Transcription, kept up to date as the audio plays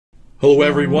Hello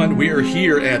everyone, we are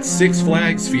here at Six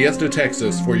Flags Fiesta,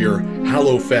 Texas for your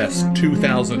Hallowfest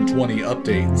 2020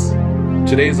 updates.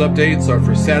 Today's updates are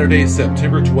for Saturday,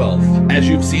 September 12th. As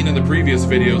you've seen in the previous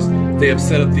videos, they have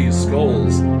set up these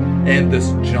skulls and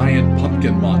this giant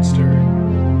pumpkin monster.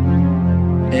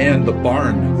 And the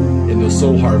barn in the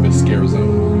Soul Harvest scare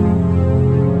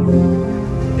zone.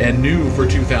 And new for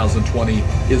 2020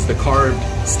 is the carved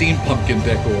Steampumpkin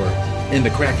decor in the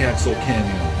Crack Axle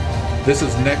Canyon. This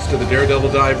is next to the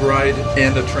Daredevil Dive Ride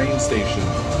and a train station.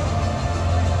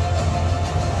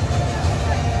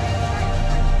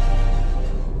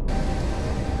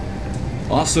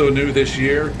 Also new this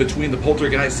year, between the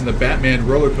Poltergeist and the Batman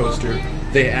roller coaster,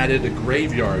 they added a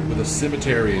graveyard with a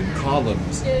cemetery and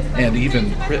columns, and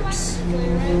even crypts.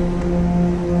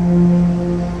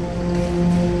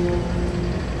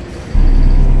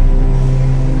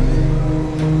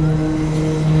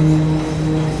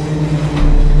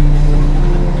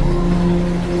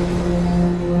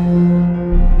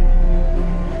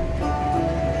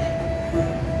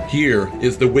 Here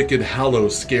is the Wicked Hallow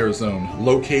Scare Zone,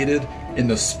 located in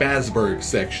the Spasberg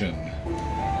section.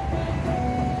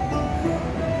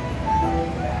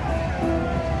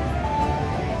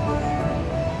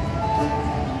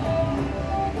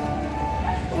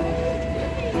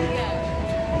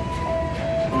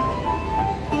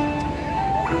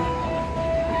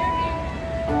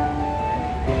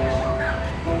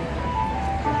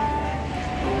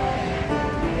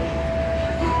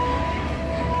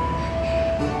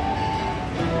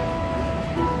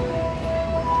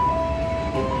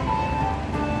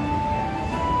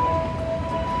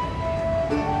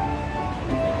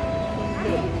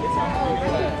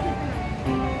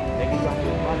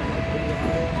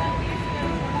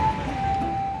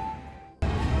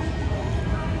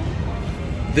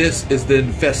 This is the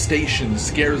Infestation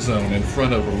Scare Zone in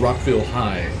front of Rockville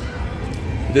High.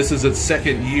 This is its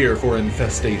second year for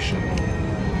Infestation,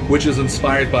 which is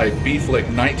inspired by B-flick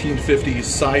 1950s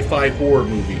sci-fi horror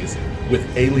movies with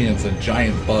aliens and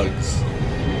giant bugs.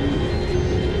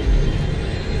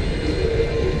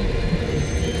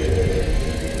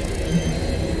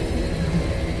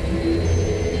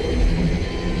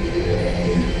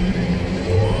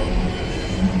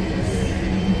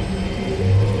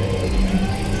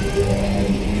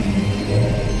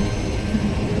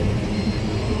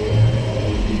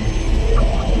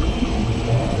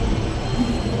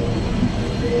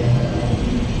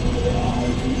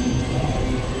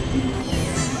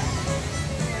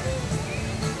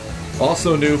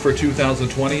 Also new for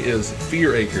 2020 is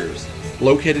Fear Acres,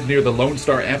 located near the Lone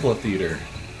Star Amphitheater,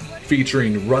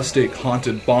 featuring rustic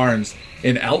haunted barns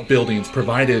and outbuildings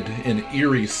provided an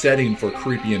eerie setting for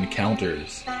creepy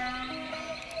encounters.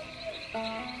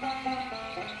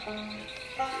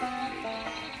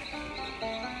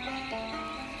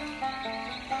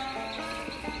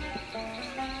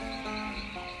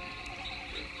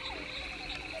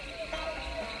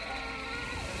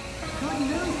 Good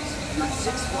news! Your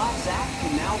Six Flags app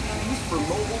can now be used for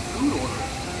mobile food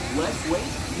ordering. Less wait,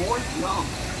 more yum.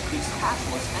 It's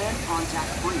cashless and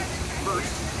contact-free.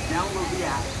 First, download the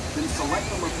app, then select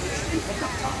the location and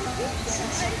pickup time.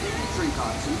 Choose your favorite drink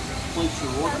options, place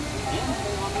your order, and pay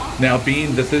online. Now,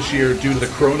 being that this year, due to the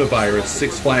coronavirus,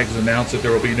 Six Flags announced that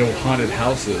there will be no haunted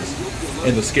houses,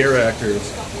 and the scare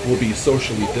actors will be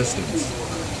socially distanced.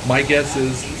 My guess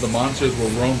is the monsters will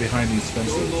roam behind these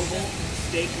fences.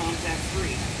 Stay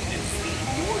contact-free and speed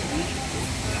your needs for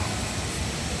yourself.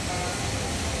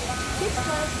 Six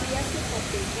Flags Fiesta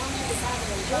Texas wants you to have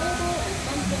an enjoyable and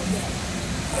fun-filled day.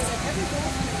 So that every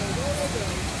guest can enjoy their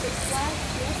day, Six Flags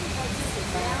Fiesta Texas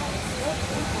is now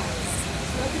smoke-free party.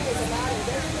 Smoking is allowed in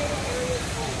designated areas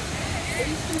only.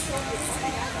 Please consult your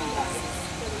party guidance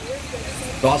for the year's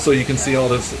dedicated. Also, you can see all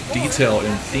this detail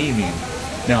and theming.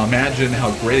 Now imagine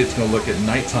how great it's going to look at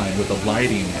nighttime with the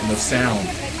lighting and the sound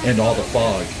and all the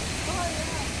fog.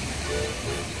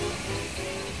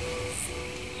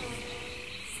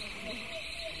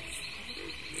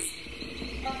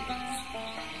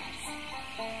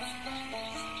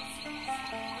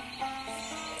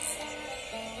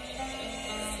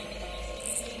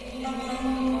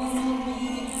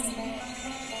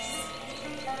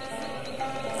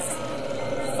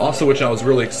 Also, which I was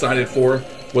really excited for,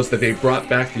 was that they brought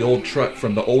back the old truck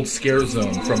from the old scare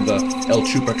zone from the El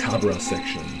Chupacabra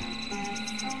section.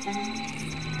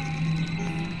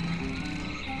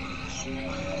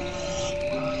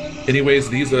 Anyways,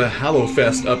 these are the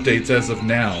Hallowfest updates as of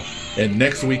now, and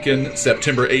next weekend,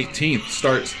 September 18th,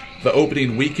 starts the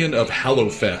opening weekend of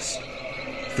Hallowfest.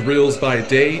 Thrills by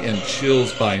day and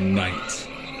chills by night.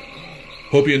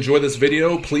 Hope you enjoyed this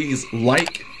video. Please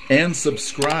like and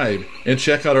subscribe and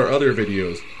check out our other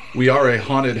videos. We are a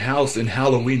haunted house and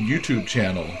Halloween YouTube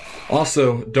channel.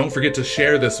 Also, don't forget to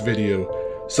share this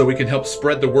video so we can help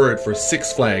spread the word for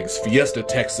Six Flags Fiesta,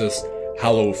 Texas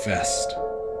Hallowfest.